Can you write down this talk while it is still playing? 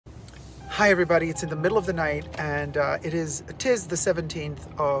Hi everybody, it's in the middle of the night and tis the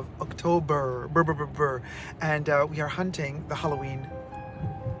 17th of October, and we are hunting the Halloween,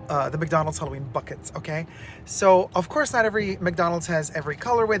 the McDonald's Halloween buckets, okay? So, of course, not every McDonald's has every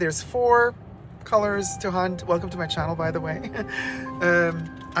colorway. There's 4 colors to hunt. Welcome to my channel, by the way.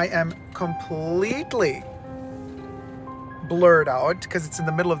 I am completely blurred out because it's in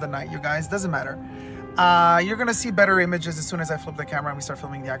the middle of the night, you guys. Doesn't matter. You're gonna see better images as soon as I flip the camera and we start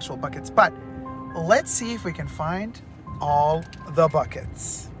filming the actual buckets. But let's see if we can find all the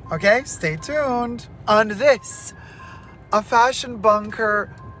buckets. Okay, stay tuned. On this, a fashion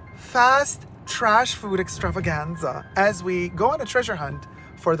bunker, fast trash food extravaganza as we go on a treasure hunt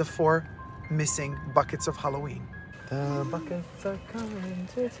for the 4 missing buckets of Halloween. The buckets are coming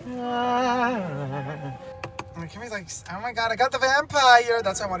to town. Kimmy's like, oh my god, I got the vampire.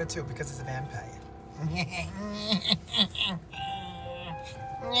 That's what I wanted too, because it's a vampire. And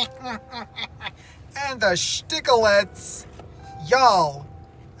the sticklets. Y'all,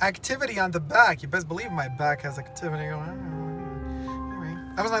 activity on the back. You best believe my back has activity going on. Anyway,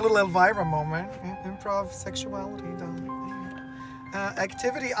 that was my little Elvira moment. Improv sexuality, darling.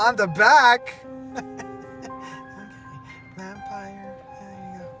 Activity on the back. Okay, vampire.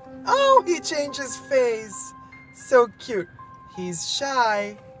 There you go. Oh, he changed his face. So cute. He's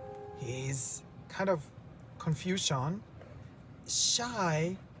shy. He's kind of confusion.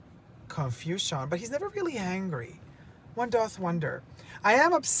 Shy confusion, but he's never really angry. One doth wonder. I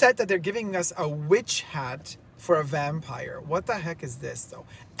am upset that they're giving us a witch hat for a vampire. What the heck is this though?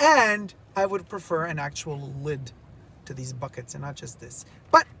 And I would prefer an actual lid to these buckets and not just this.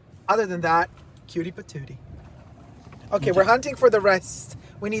 But other than that, cutie patootie. Okay, we're hunting for the rest.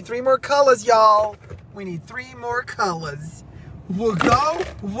 We need 3 more colors, y'all. We need 3 more colors. We'll go,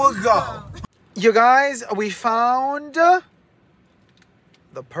 we'll go. You guys, we found the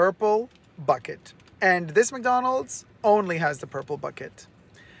purple bucket. And this McDonald's only has the purple bucket.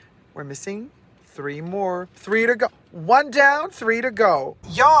 We're missing 3 more. 3 to go. 1 down, 3 to go.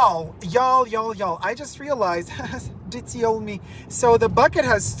 Y'all. I just realized, ditzy old me. So the bucket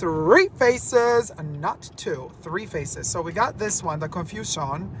has 3 faces, not 2. 3 faces. So we got this one, the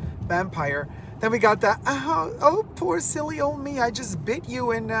confusion vampire. Then we got the, oh, poor silly old me. I just bit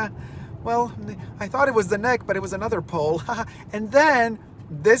you in, well, I thought it was the neck, but it was another pole. And then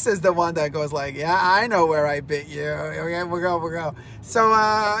this is the one that goes like, yeah, I know where I bit you. Okay, we'll go. So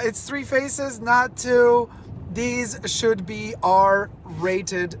it's 3 faces, not 2. These should be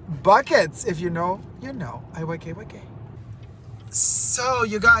R-rated buckets. If you know, you know. IYK. So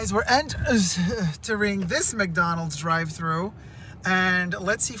you guys, we're entering this McDonald's drive-thru. And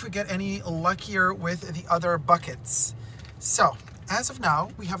let's see if we get any luckier with the other buckets. So, as of now,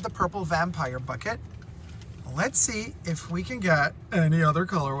 we have the purple vampire bucket. Let's see if we can get any other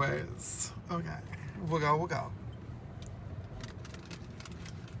colorways. Okay, we'll go.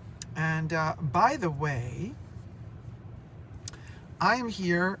 And by the way, I am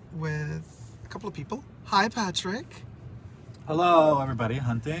here with a couple of people. Hi, Patrick. Hello, everybody.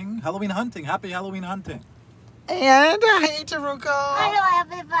 Halloween hunting. Happy Halloween hunting. And hey, Taruko. Hello,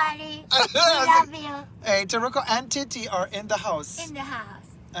 everybody. We love you. Hey, Taruko and Titi are in the house. In the house.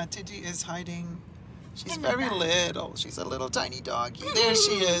 Titi is hiding. She's In the very back. little. She's a little tiny doggy. There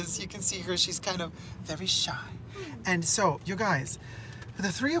she is. You can see her. She's kind of very shy. And so, you guys,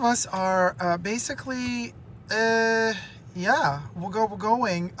 the 3 of us are basically, yeah, we're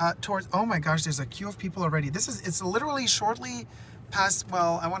going towards, oh my gosh, there's a queue of people already. It's literally shortly past,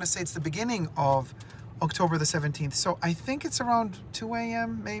 well, I want to say it's the beginning of October the 17th. So I think it's around 2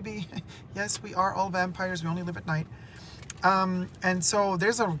 a.m. maybe. Yes, we are all vampires. We only live at night. And so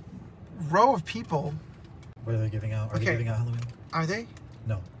there's a row of people. What are they giving out? Are they giving out Halloween? Are they?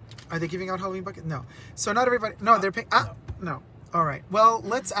 No. Are they giving out Halloween buckets? No. So not everybody. No, they're paying. No. All right. Well,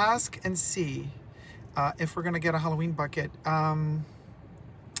 let's ask and see if we're going to get a Halloween bucket.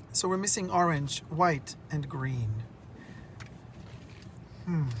 So we're missing orange, white, and green.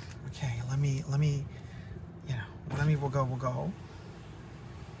 Okay. Let me, we'll go.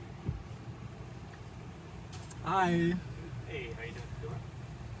 Hi. Hey, how you doing?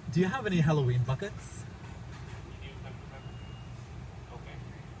 Do you have any Halloween buckets? Okay.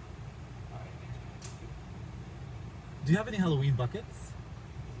 Do you have any Halloween buckets?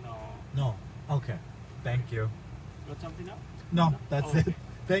 No. No. Okay. Thank you. Got something up? No, that's it.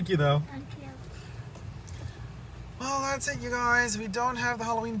 Thank you, though. Thank you. Well, that's it, you guys. We don't have the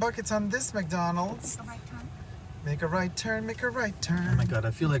Halloween buckets on this McDonald's. Make a right turn. Make a right turn. Oh my god, I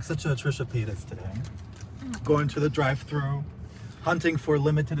feel like such a Trisha Paytas today. Going to the drive-thru. hunting for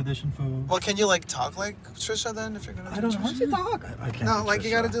limited edition food. Well, can you like talk like Trisha then if you're gonna? I don't know how Trisha? to talk. I can't. No, do like you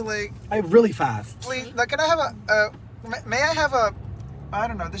Trisha. gotta do like. I'm really fast. Please, like, can I have may I have a? I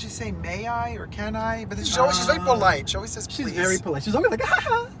don't know. Does she say may I or can I? But she's very polite. She always says please. She's very polite. She's always like,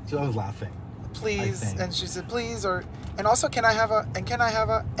 ha. She's always laughing. Please, I think. and she said please and also can I have a and can I have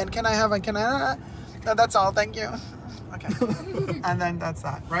a and can I have a and can I? No, that's all. Thank you. Okay. And then that's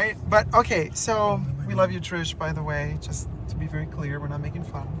that, right? But okay, so we love you, Trish. By the way, just to be very clear, we're not making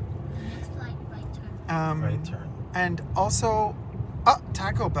fun. It's like right turn. Right turn. And also,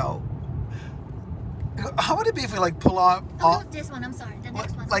 Taco Bell. How would it be if we like pull up? Oh, this one. I'm sorry. The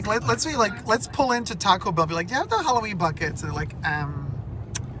next one. Like let's be like let's pull into Taco Bell. Be like, do you have the Halloween buckets? And they're like,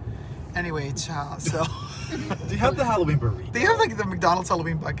 Anyway, ciao. So, Do you have the Halloween burrito? they have like the McDonald's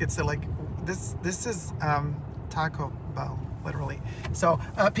Halloween buckets. They're like, this is Taco Bell, literally. So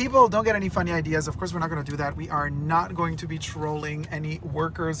people don't get any funny ideas. Of course, we're not going to do that. We are not going to be trolling any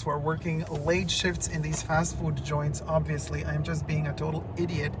workers who are working late shifts in these fast food joints. Obviously, I'm just being a total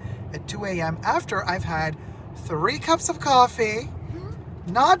idiot at 2 a.m. after I've had 3 cups of coffee,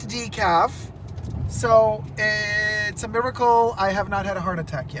 not decaf. So it's a miracle I have not had a heart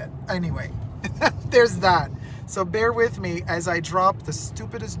attack yet. Anyway, there's that. So bear with me as I drop the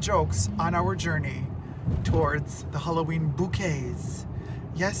stupidest jokes on our journey towards the Halloween bouquets.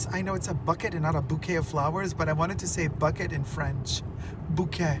 Yes, I know it's a bucket and not a bouquet of flowers, but I wanted to say bucket in French.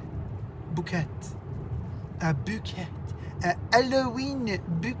 Bouquet. Bouquet. A bouquet. A Halloween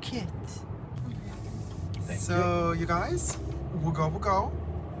bouquet. So you guys, we'll go.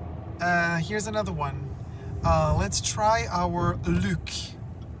 Here's another one. Let's try our look.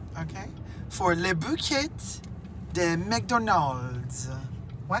 Okay? For le bouquet de McDonald's.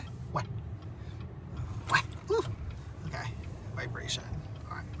 What? Ooh. Okay. Vibration.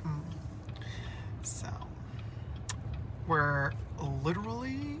 All right. So, we're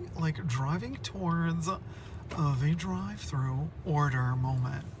literally like driving towards the drive-through order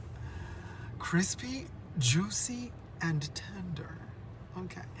moment. Crispy, juicy, and tender.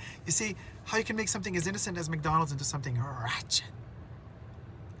 Okay. You see how you can make something as innocent as McDonald's into something ratchet.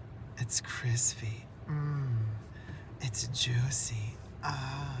 It's crispy. It's juicy.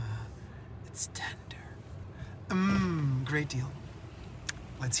 It's tender. Great deal.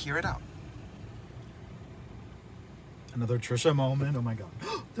 Let's hear it out. Another Trisha moment. Oh my god.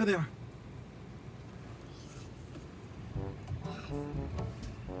 There they are.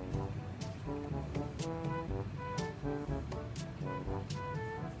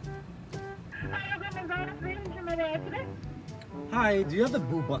 Hi, do you have the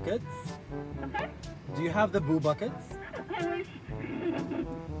boo buckets? Okay. Do you have the boo buckets? I wish.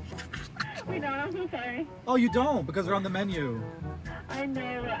 We don't, I'm so sorry. Oh, you don't, because they're on the menu. I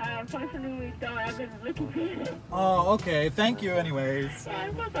know, unfortunately we don't. I've been looking for you. Oh, okay. Thank you anyways.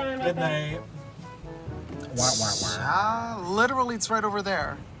 I'm so sorry about Good that. night. Wah. Literally, it's right over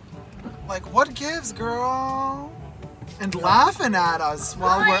there. Like, what gives, girl? And laughing at us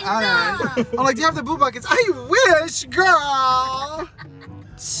while we're at it. I'm like, do you have the boo buckets? I wish, girl.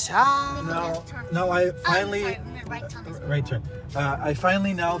 Ciao. No, I finally... Right turn. Right turn. I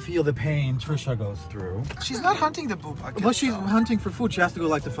finally now feel the pain Trisha goes through. She's not hunting the boo buckets. Well, she's though. hunting for food. She has to go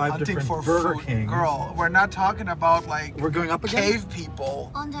like to 5 Hunting different for Burger food. Kings. Girl, we're not talking about like We're going up again? cave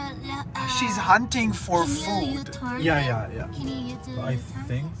people. On the left. She's hunting for Can you food. turn? Yeah. Can you do I U-turn?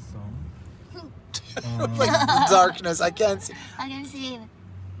 think so. Like the darkness, I can't see. I can see it.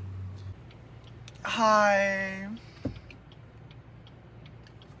 Hi.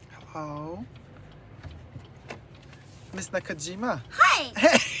 Hello. Miss Nakajima. Hi.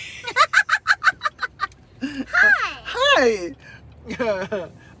 Hey. Hi. Hi.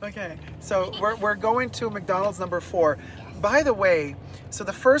 Okay, so we're going to McDonald's number 4. By the way, so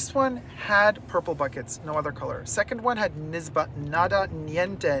the first one had purple buckets, no other color. Second one had nisba, nada,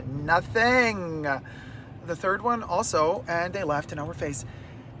 niente, nothing. The third one also, and they laughed in our face.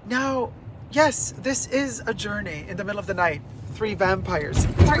 Now, yes, this is a journey in the middle of the night. 3 vampires.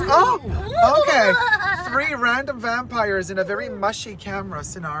 3 random vampires in a very mushy camera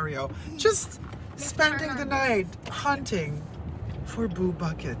scenario. Just spending the night hunting for boo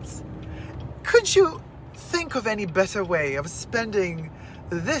buckets. Could you think of any better way of spending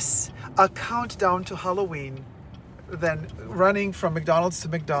this, a countdown to Halloween, than running from McDonald's to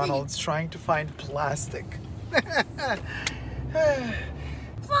McDonald's trying to find plastic?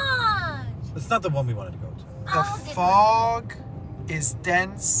 Fun. It's not the one we wanted to go to. The fog is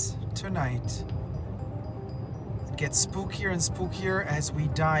dense tonight. It gets spookier and spookier as we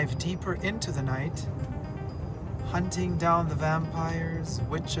dive deeper into the night, hunting down the vampires,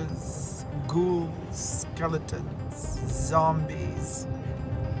 witches, ghouls, skeletons, zombies,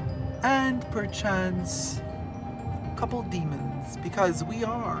 and perchance a couple demons, because we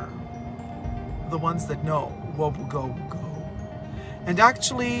are the ones that know what will go will go. And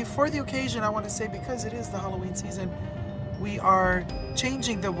actually, for the occasion, I want to say, because it is the Halloween season, we are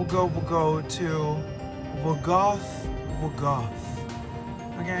changing the will go to Wogoth.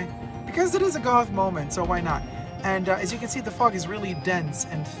 Okay? Because it is a goth moment, so why not? And as you can see, the fog is really dense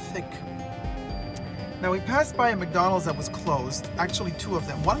and thick. Now, we passed by a McDonald's that was closed. Actually, two of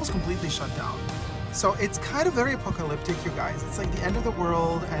them. One was completely shut down. So it's kind of very apocalyptic, you guys. It's like the end of the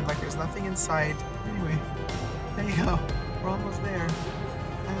world, and like there's nothing in sight. Anyway, there you go. We're almost there.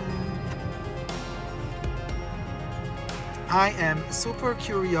 I am super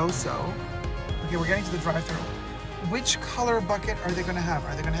curioso. Okay, we're getting to the drive-thru. Which color bucket are they going to have?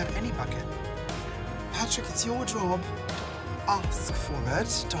 Are they going to have any bucket? Patrick, it's your job. Ask for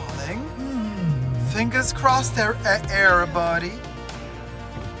it, darling. Fingers crossed there, everybody.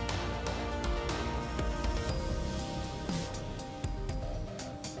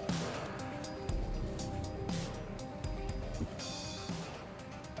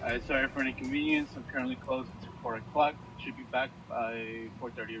 Sorry for any inconvenience. I'm currently closed until 4 o'clock. Should be back by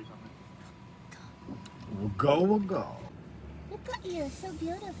 4:30 or something. We'll go. Look at you, so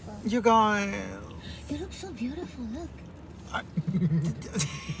beautiful. You guys. You look so beautiful, look.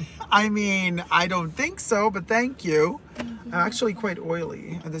 I mean, I don't think so, but thank you. Actually quite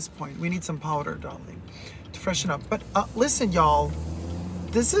oily at this point. We need some powder, darling, to freshen up. But listen, y'all.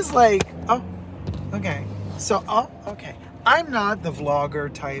 This is like, oh, okay. So, okay. I'm not the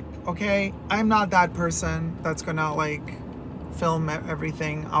vlogger type, okay? I'm not that person that's gonna like film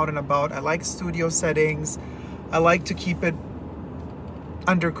everything out and about. I like studio settings. I like to keep it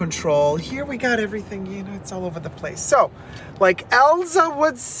under control. Here we got everything, you know, it's all over the place. So, like Elsa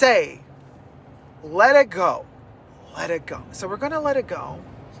would say, let it go. Let it go. So we're gonna let it go.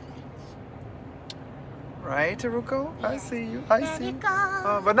 Right, Haruko? I see you. I see you.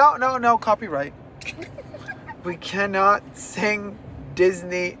 But no, copyright. We cannot sing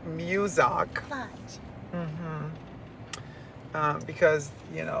Disney music. Because,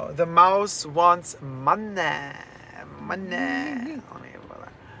 you know, the mouse wants money. Money.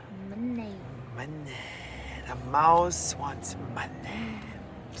 The mouse wants money.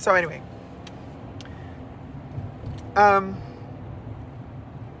 So anyway.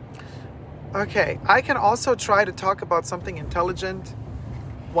 Okay, I can also try to talk about something intelligent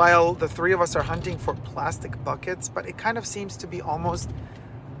while the three of us are hunting for plastic buckets, but it kind of seems to be almost,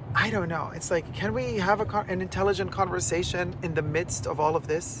 I don't know. It's like, can we have an intelligent conversation in the midst of all of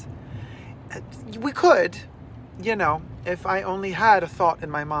this? We could, you know, if I only had a thought in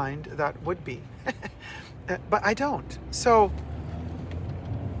my mind, that would be. But I don't. So,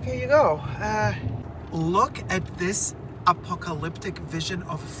 here you go. Look at this apocalyptic vision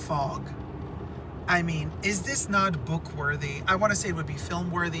of fog. I mean, is this not book worthy? I want to say it would be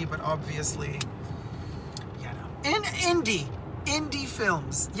film worthy, but obviously, you know, in indie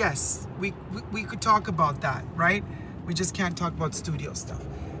films, yes, we could talk about that, right? We just can't talk about studio stuff.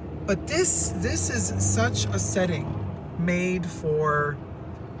 But this is such a setting made for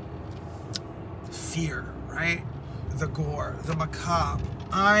fear, right? The gore, the macabre.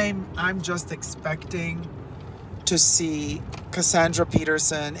 I'm just expecting to see Cassandra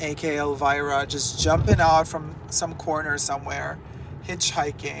Peterson, aka Elvira, just jumping out from some corner somewhere,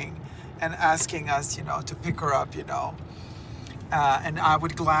 hitchhiking, and asking us, you know, to pick her up, you know. And I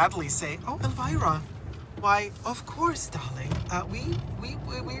would gladly say, oh, Elvira, why, of course, darling. We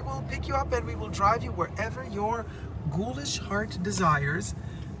will pick you up and we will drive you wherever your ghoulish heart desires.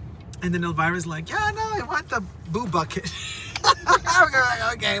 And then Elvira's like, yeah, no, I want the boo bucket.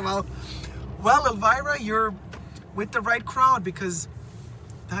 Okay, well, Elvira, you're with the right crowd, because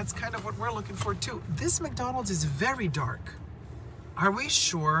that's kind of what we're looking for too. This McDonald's is very dark. Are we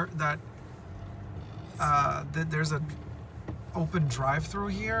sure that that there's an open drive-through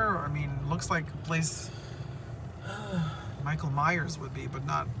here? I mean, looks like a place Michael Myers would be, but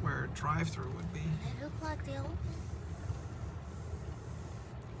not where a drive-through would be. They look like they open.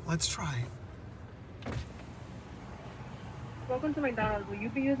 Let's try. Welcome to McDonald's. Will you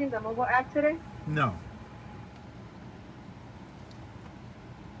be using the mobile app today? No.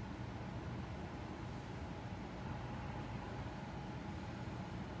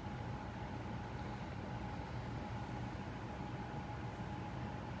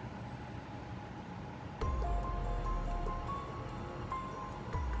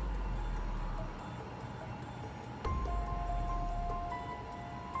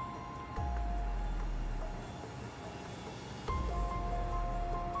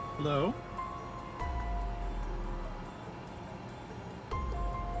 Hello?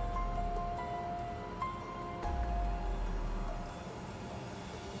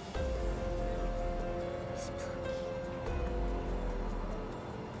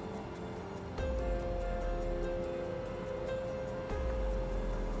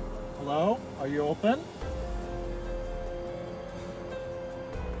 Hello? Are you open?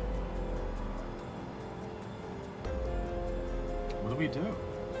 What do we do?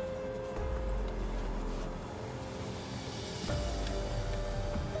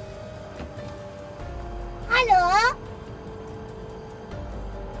 Hello?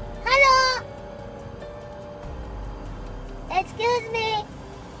 Hello? Excuse me.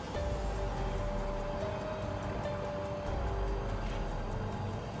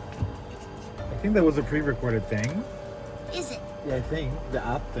 I think that was a pre-recorded thing. Is it? Yeah, I think. The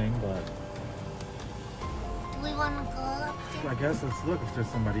app thing, but Do we want to go up there? I guess let's look if there's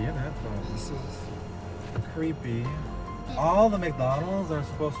somebody in it. But This is... creepy. All the McDonald's are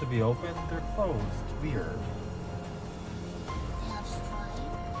supposed to be open. They're closed. Weird. They have Stripe.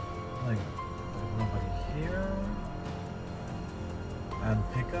 Like, there's nobody here. And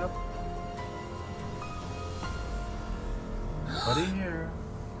pickup. Nobody here.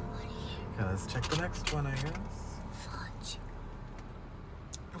 Okay, let's check the next one, I guess. Fudge.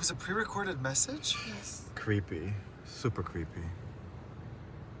 It was a pre-recorded message? Yes. Creepy. Super creepy.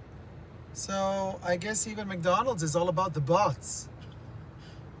 So I guess even McDonald's is all about the bots.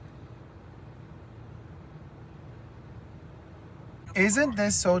 Isn't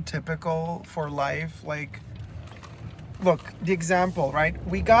this so typical for life? Like, look, the example, right?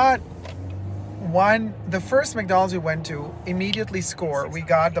 We got the first McDonald's we went to, immediately score, we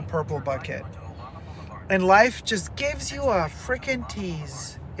got the purple bucket. And life just gives you a freaking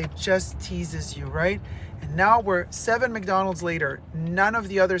tease. It just teases you, right? And now we're 7 McDonald's later. None of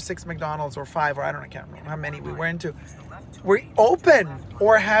the other 6 McDonald's or 5, or I can't remember how many we went to, were open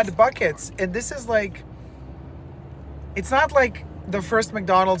or had buckets. And this is like, it's not like the first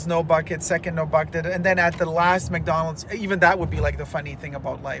McDonald's no bucket, second no bucket, and then at the last McDonald's, even that would be like the funny thing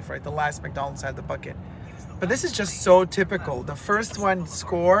about life, right? The last McDonald's had the bucket. But this is just so typical. The first one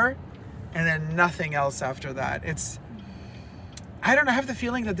score, and then nothing else after that. It's, I don't know, I have the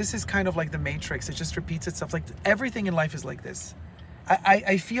feeling that this is kind of like the Matrix. It just repeats itself. Like everything in life is like this.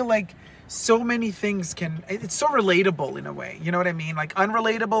 I feel like so many things it's so relatable in a way. You know what I mean? Like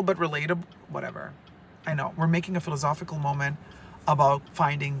unrelatable, but relatable, whatever. I know, we're making a philosophical moment about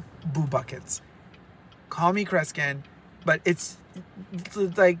finding boo buckets. Call me Kreskin, but it's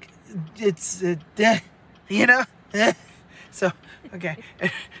like, it's, you know? So, okay.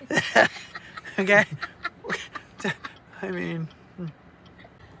 Okay. I mean,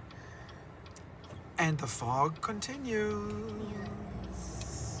 and the fog continues.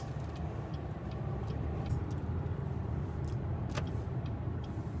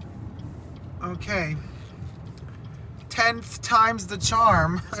 Okay. 10th time's the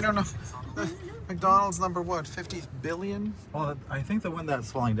charm. I don't know. McDonald's number what? 50 billion? Well, I think the one that's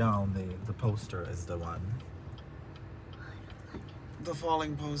falling down, the poster, is the one. The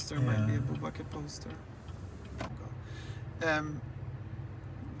falling poster might be a boo bucket poster.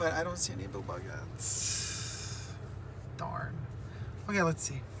 But I don't see any boo buckets. Darn. Okay, let's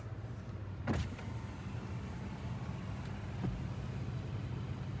see.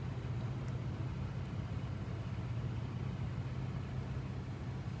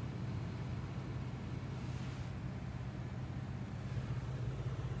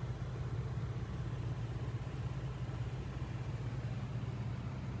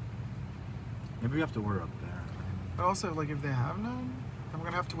 Maybe we have to order up there. But also, like, if they have none, then we're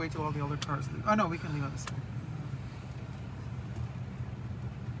gonna have to wait till all the other cars leave. Oh no, we can leave on the side.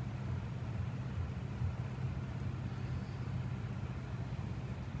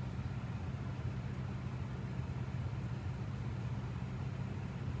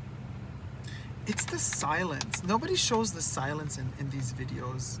 It's the silence. Nobody shows the silence in these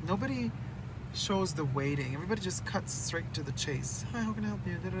videos. Nobody shows the waiting. Everybody just cuts straight to the chase. Hi, how can I help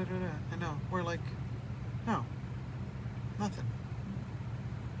you? Da, da, da, da. I know. We're like, no, nothing.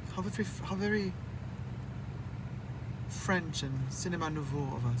 How very French and cinema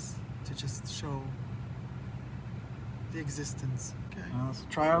nouveau of us to just show the existence. Okay. Let's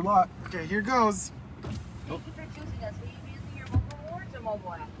try our luck. Okay, here goes. Thank you for choosing us. Will you be using your mobile rewards or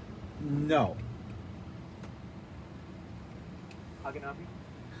mobile app? No. How can I help you?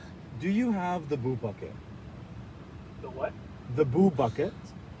 Do you have the boo bucket? The what? The boo bucket?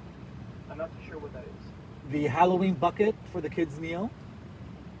 I'm not too sure what that is. The Halloween bucket for the kids' meal?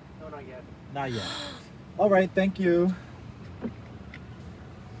 No, not yet. Not yet. All right, thank you.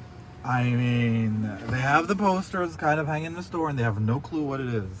 I mean, they have the posters kind of hanging in the store and they have no clue what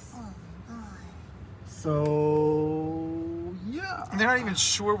it is. Oh, God. So, yeah. They're not even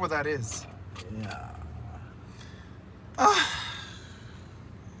sure what that is. Yeah.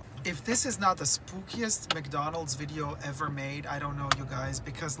 If this is not the spookiest McDonald's video ever made, I don't know, you guys,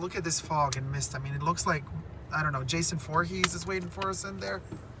 because look at this fog and mist. I mean, it looks like, I don't know, Jason Voorhees is waiting for us in there.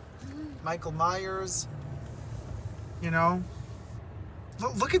 Michael Myers. You know?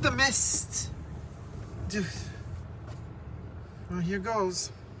 Look at the mist. Dude. Well, here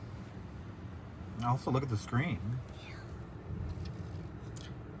goes. Also, look at the screen.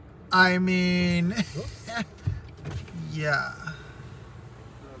 I mean, yeah.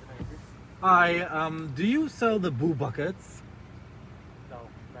 Hi, do you sell the boo buckets? No,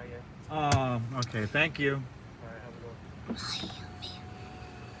 not yet. Okay, thank you. Alright, have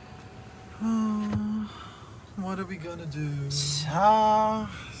a go. What are we gonna do? I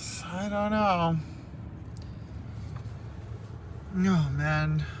don't know. Oh,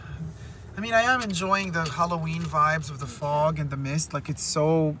 man. I mean, I am enjoying the Halloween vibes of the fog and the mist. Like, it's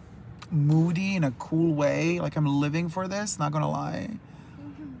so moody in a cool way. Like, I'm living for this, not gonna lie.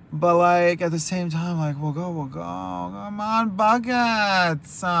 But, like, at the same time, like, we'll go. Come on,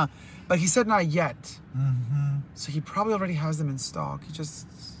 buckets. But he said not yet. Mm-hmm. So he probably already has them in stock. He just,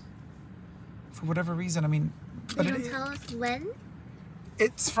 for whatever reason, I mean... You don't tell us when?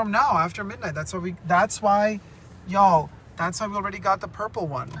 It's from now, after midnight. That's why we already got the purple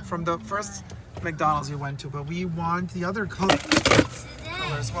one from the first McDonald's we went to, but we want the other colors.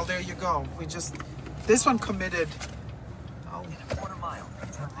 Well, there you go. This one committed. Oh,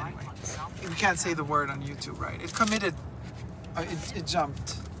 anyway, we can't say the word on YouTube, right? It committed, it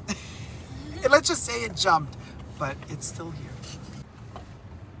jumped. Let's just say it jumped, but it's still here.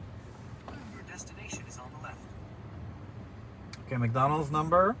 Okay, McDonald's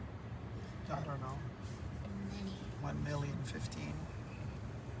number? I don't know. 1,015,000.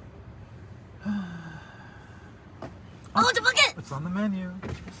 Oh, the bucket! It's on the menu.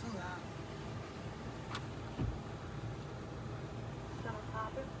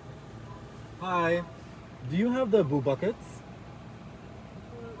 Hi, do you have the boo buckets?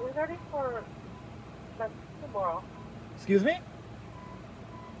 We're ready for like tomorrow. Excuse me?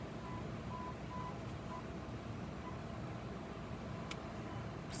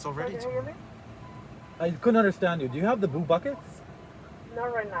 It's already Can you hear me? I couldn't understand you. Do you have the boo buckets?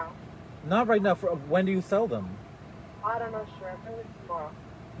 Not right now. Not right now. When do you sell them? I don't know, sure. I think it's tomorrow.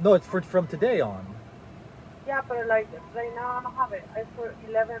 No, it's from today on. Yeah, but like right now I don't have it. It's for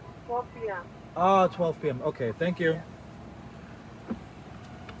 12 p.m. Ah, 12 p.m. Okay, thank you.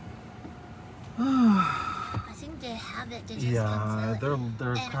 I think they have it. They just Yeah, can't sell it.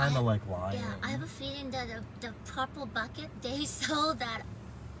 they're And kind of like lying. Yeah, I have a feeling that the purple bucket, they sold that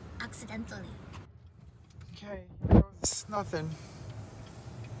accidentally. Okay, it's nothing.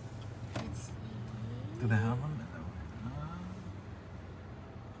 Let's see. Do they have them?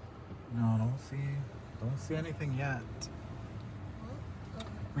 No, don't see anything yet.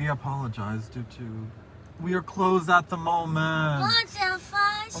 We apologize due to we are closed at the moment. Once and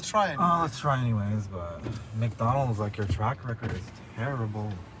fast. I'll try it. Oh, let's try anyways, but McDonald's, like, your track record is terrible.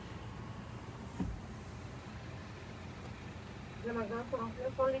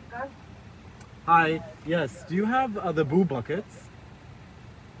 Hi, yes, do you have the boo buckets?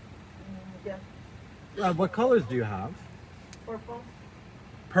 Yes. What colors do you have? Purple?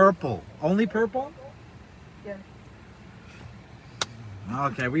 Purple. Only purple? Yes.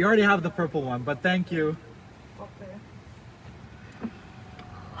 Okay, we already have the purple one, but thank you. Okay.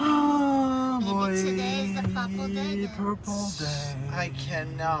 Oh, boy. Maybe today is the purple day then. Purple day. I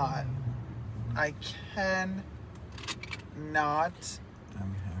cannot Okay.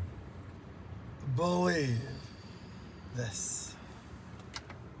 believe this.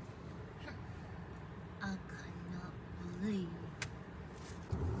 I cannot believe.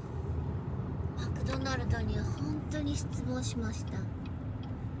 マクドナルドに本当に失望しました。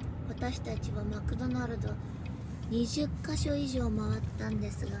私たちはマクドナルド20カ所以上回ったん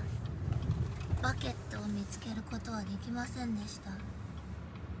ですが、バケットを見つけることはできませんでした。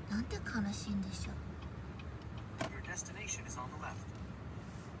なんて悲しいんでしょう。Your destination is on the left.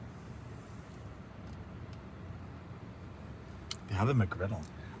 They have a McGriddle.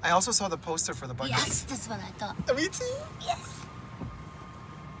 I also saw the poster for the buckets. Yes, that's what I thought. Me too. Yes.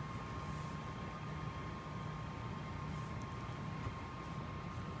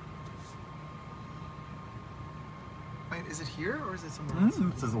 Wait, is it here or is it somewhere else?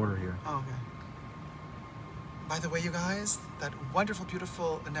 It says order here. Oh, okay. By the way, you guys, that wonderful,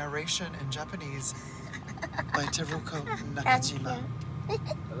 beautiful narration in Japanese by Teruko Nakajima.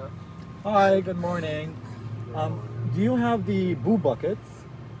 Hello? Hi, good morning. Do you have the boo buckets?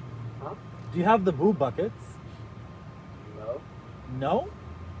 Huh? Do you have the boo buckets? No. No?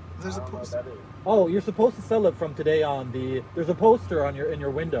 There's a I don't know what poster. that is. Oh, you're supposed to sell it from today on. There's a poster on in your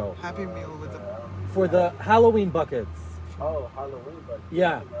window Happy Meal with the. for the Halloween buckets. Oh, Halloween, but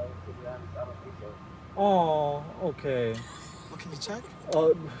Yeah. no, to be honest, I don't think so. Oh, okay. Well, can you check?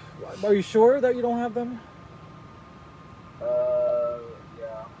 Are you sure that you don't have them? Yeah,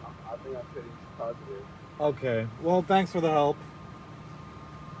 I think I'm pretty positive. Okay. Well, thanks for the help.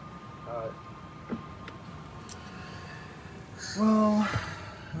 Well,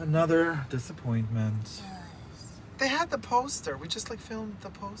 another disappointment. They had the poster. We just like filmed the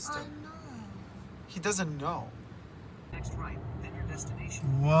I poster. know. He doesn't know. Next right, then your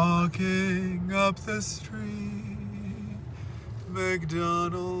destination. Walking up the street,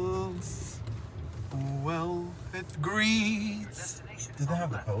 McDonald's. Well, it Your greets. destination Did is they on have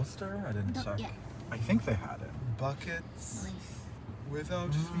the the left. poster? I didn't No, check. yeah. I think they had it. Buckets. Nice.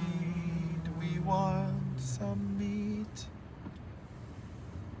 Without feed, we want some meat.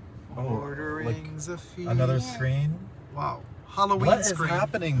 Oh, Orderings a feed. Another Yeah. screen? Wow. Halloween What is screen.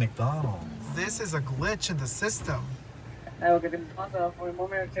 happening, McDonald's? This is a glitch in the system. Okay, then for a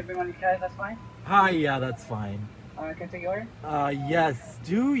moment, tipping on the cash, that's fine. Hi, yeah, that's fine. Can I take your order? Yes.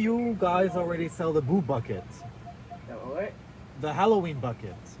 Do you guys already sell the boo bucket? The what? The Halloween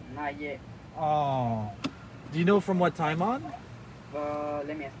bucket? Not yet. Oh. Do you know from what time on?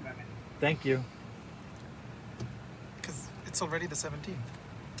 Let me ask a moment. Thank you. Because it's already the 17th.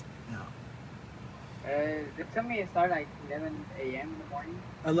 They tell me it start like 11 a.m. in the morning.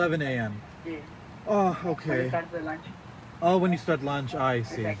 11 a.m. Yeah. Oh, When it okay. starts the lunch. Oh, when you start lunch, I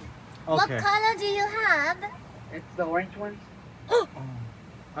see. Exactly. What Okay. color do you have? It's the orange ones.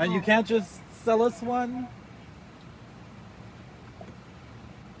 And you can't just sell us one?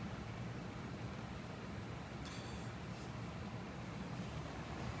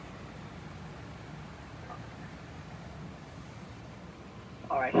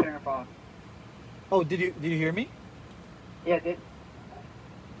 Alright, sure, no problem. Oh, did you hear me? Yeah, did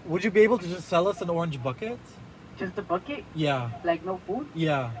Would you be able to just sell us an orange bucket? just the bucket? Yeah. Like no food?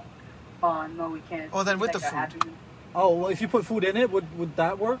 Yeah. No, we can't. Oh, then It's with like the a food. Happy Meal. Oh, well, if you put food in it, would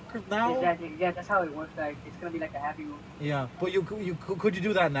that work now? Exactly. Yeah, that's how it works. Like it's gonna be like a Happy Meal. Yeah. But could you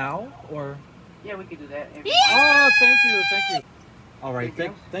do that now or? Yeah, we could do that. Oh, thank you. All right.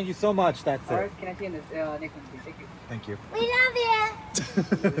 Anything Thank you so much. That's it. Alright, can I see in this next one, please? Thank you. Thank you. We love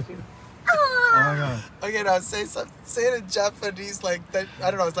you. Oh my god. Okay, now say it in Japanese like that. I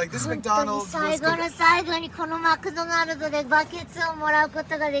don't know. It's like this McDonald's. 最 was 後 good. の最後にこのマクドナルドでバケツをもらうこ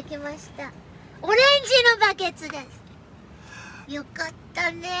とができました。オレンジのバケツです。よかっ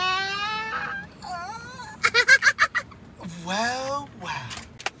たね。Well.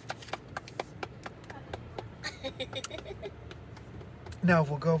 No,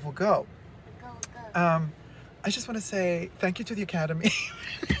 we'll go. Go, go. I just want to say thank you to the Academy.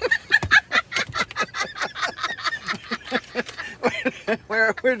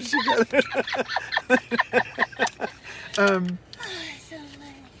 Where did she get it?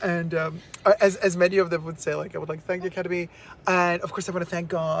 And as many of them would say, like I would like to thank the Academy, and of course I want to thank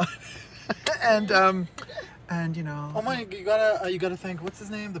God, and you know. Oh my! You gotta thank what's his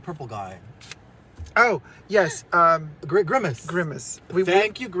name? The purple guy. Oh yes, Grimace. Grimace.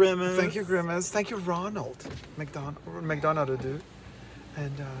 Thank you, Grimace. Thank you, Grimace. Thank you, Ronald McDonald, dude.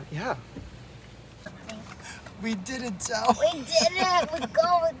 And yeah, we did it, Joe. We did it. We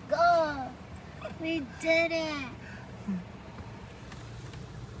go. We did it.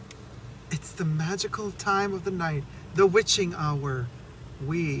 It's the magical time of the night, the witching hour.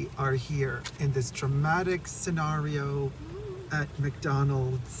 We are here in this dramatic scenario at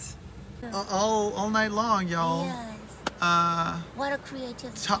McDonald's. All night long, y'all. Yes. What a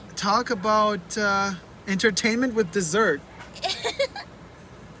creative. Talk about entertainment with dessert.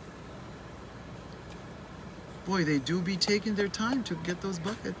 Boy, they do be taking their time to get those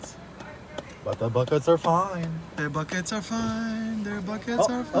buckets. But the buckets are fine. Their buckets are fine. Their buckets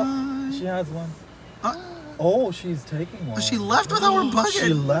are fine. She has one. Uh, Oh, she's taking one. She left with our bucket.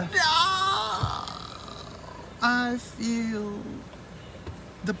 She left. No! I feel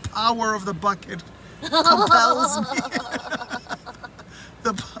the power of the bucket compels me.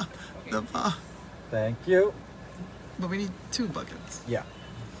 Thank you. But we need 2 buckets. Yeah.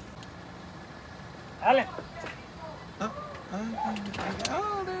 Alan. Oh,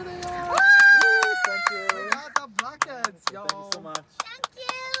 there they are. Thank you. We got the buckets, y'all. Thank you so much. Thank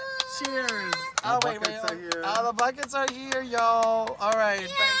you. Cheers. The Oh, wait. buckets are here. Oh, the buckets are here, y'all. All right,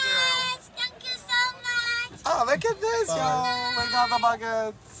 thank Yes, thank you so much. you. Oh, look at this, y'all. We got the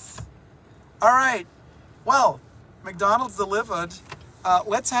buckets. All right. Well, McDonald's delivered.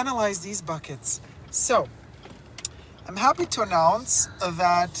 Let's analyze these buckets. So, I'm happy to announce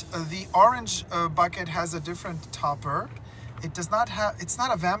that the orange bucket has a different topper. It does not have, it's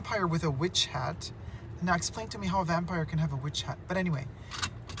not a vampire with a witch hat. Now explain to me how a vampire can have a witch hat. But anyway,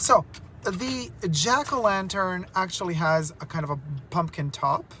 so the jack-o'-lantern actually has a kind of a pumpkin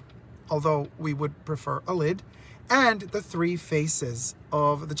top, although we would prefer a lid, and the three faces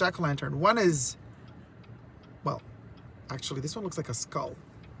of the jack-o'-lantern. One is, well, actually this one looks like a skull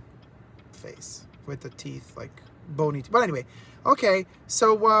face with the teeth, like bony teeth. But anyway, okay,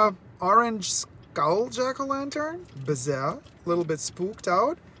 so orange skull jack-o'-lantern, bizarre, a little bit spooked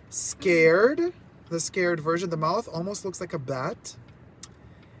out, scared, the scared version. The mouth almost looks like a bat.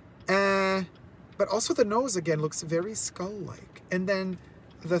 But also the nose again looks very skull-like. And then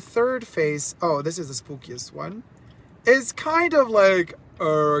the third face, oh, this is the spookiest one, is kind of like,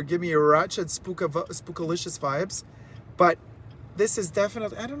 give me a ratchet spookalicious vibes. But this is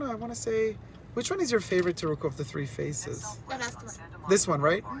definitely, I don't know, I want to say, which one is your favorite, Taruko, of the three faces? The last one. This one,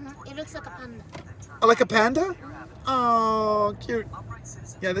 right? It looks like a panda. Oh, like a panda? Oh, cute.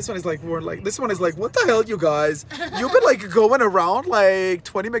 Yeah, this one is like more like, this one is like, what the hell, you guys? You've been like going around like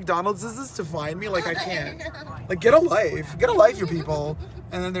 20 McDonald's to find me? Like, I can't. Like, get a life. Get a life, you people.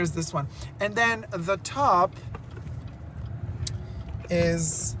 And then there's this one. And then the top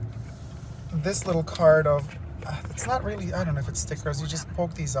is this little card of, it's not really, I don't know if it's stickers. You just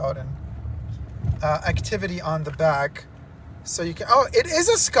poke these out and activity on the back. So you can, oh, it is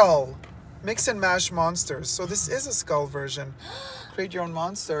a skull. Mix and mash monsters. So this is a skull version. Create your own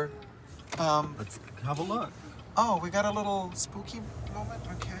monster. Let's have a look. Oh, we got a little spooky moment.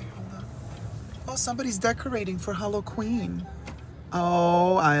 Okay, hold on. Oh, somebody's decorating for Halloween.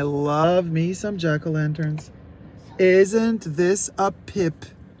 Oh, I love me some jack-o'-lanterns. Isn't this a pip?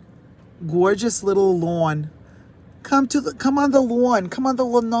 Gorgeous little lawn. Come on the lawn. Come on the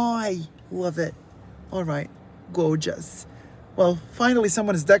lanai. Love it. All right, gorgeous. Well, finally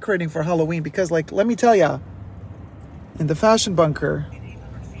someone is decorating for Halloween because, like, let me tell ya, in the fashion bunker,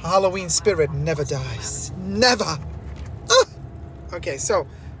 Halloween spirit never dies. Never. Ah! Okay, so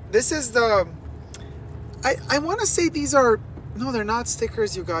this is the, I want to say these are, no, they're not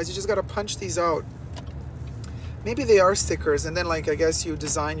stickers, you guys. You just got to punch these out. Maybe they are stickers, and then, like, I guess you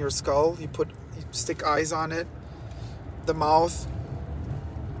design your skull. You stick eyes on it, the mouth,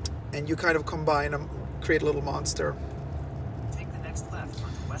 and you kind of combine them, create a little monster.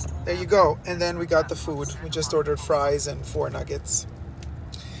 There you go. And then we got the food. We just ordered fries and 4 nuggets.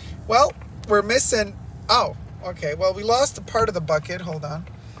 Well, we're missing, oh, okay. Well, we lost a part of the bucket. Hold on.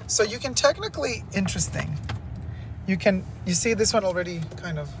 So you can technically, interesting. You see this one already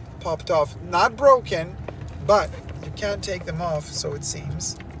kind of popped off. Not broken, but you can't take them off, so it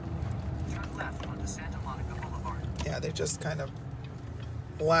seems. Yeah, they just kind of,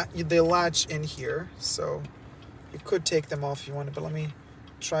 they latch in here. So you could take them off if you wanted, but let me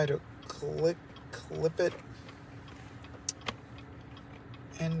try to clip it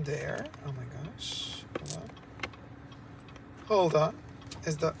in there. Oh my gosh. Hold on.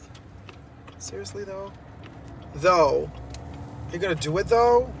 Is the, seriously though? You're gonna do it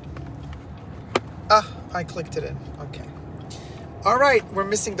though? Ah, I clicked it in. Okay. All right, we're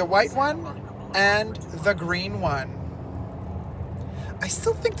missing the white one and the green one. I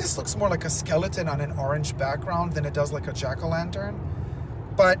still think this looks more like a skeleton on an orange background than it does like a jack-o'-lantern.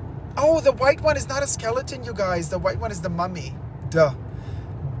 But, oh, the white one is not a skeleton, you guys. The white one is the mummy. Duh.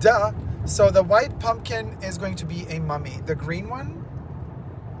 Duh. So the white pumpkin is going to be a mummy. The green one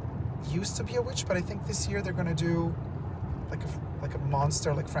used to be a witch, but I think this year they're going to do like a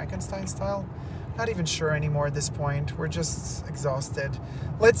monster, like Frankenstein style. Not even sure anymore at this point. We're just exhausted.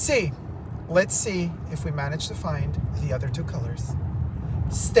 Let's see. Let's see if we manage to find the other 2 colors.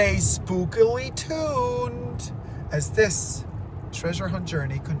 Stay spookily tuned as this treasure hunt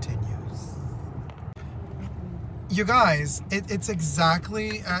journey continues. You guys, it's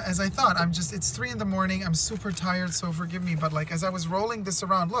exactly as I thought. It's 3 in the morning. I'm super tired, so forgive me. But like, as I was rolling this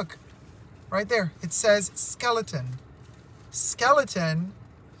around, look, right there, it says skeleton. Skeleton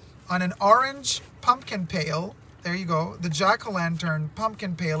on an orange pumpkin pail. There you go. The jack-o'-lantern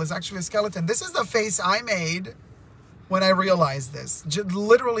pumpkin pail is actually a skeleton. This is the face I made when I realized this.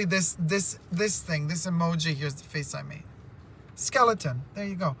 Literally this thing, this emoji here is the face I made. Skeleton. There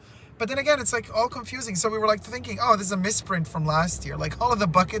you go. But then again, it's like all confusing. So we were like thinking, oh, this is a misprint from last year. Like all of the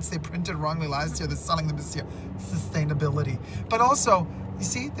buckets they printed wrongly last year, they're selling them this year. Sustainability. But also, you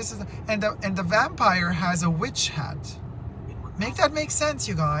see, this is, and the vampire has a witch hat. Make that make sense,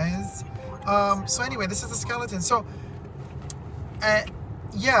 you guys. So anyway, this is the skeleton. So,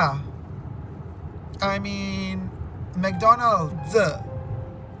 yeah. I mean, McDonald's.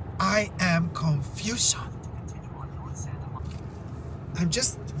 I am confusion. I'm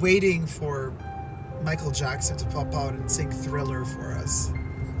just waiting for Michael Jackson to pop out and sing Thriller for us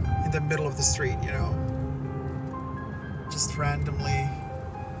in the middle of the street, you know, just randomly.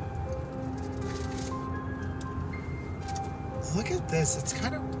 Look at this, it's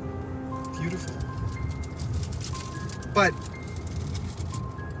kind of beautiful. But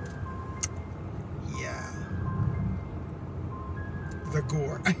yeah, the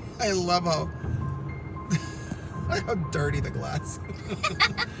gore. I love how dirty the glass.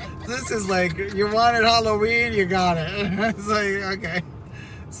 This is like, you wanted Halloween, you got it. It's like, okay.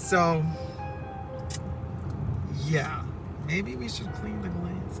 So yeah, maybe we should clean the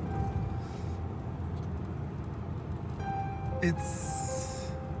glass.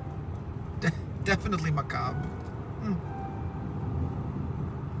 It's definitely macabre.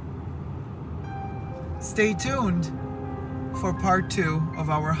 Stay tuned for part 2 of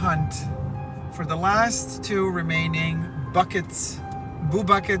our hunt for the last 2 remaining buckets, Boo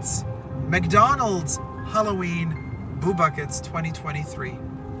Buckets, McDonald's Halloween Boo Buckets 2023.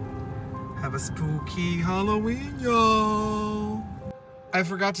 Have a spooky Halloween, y'all. I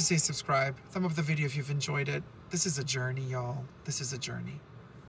forgot to say subscribe. Thumb up the video if you've enjoyed it. This is a journey, y'all. This is a journey.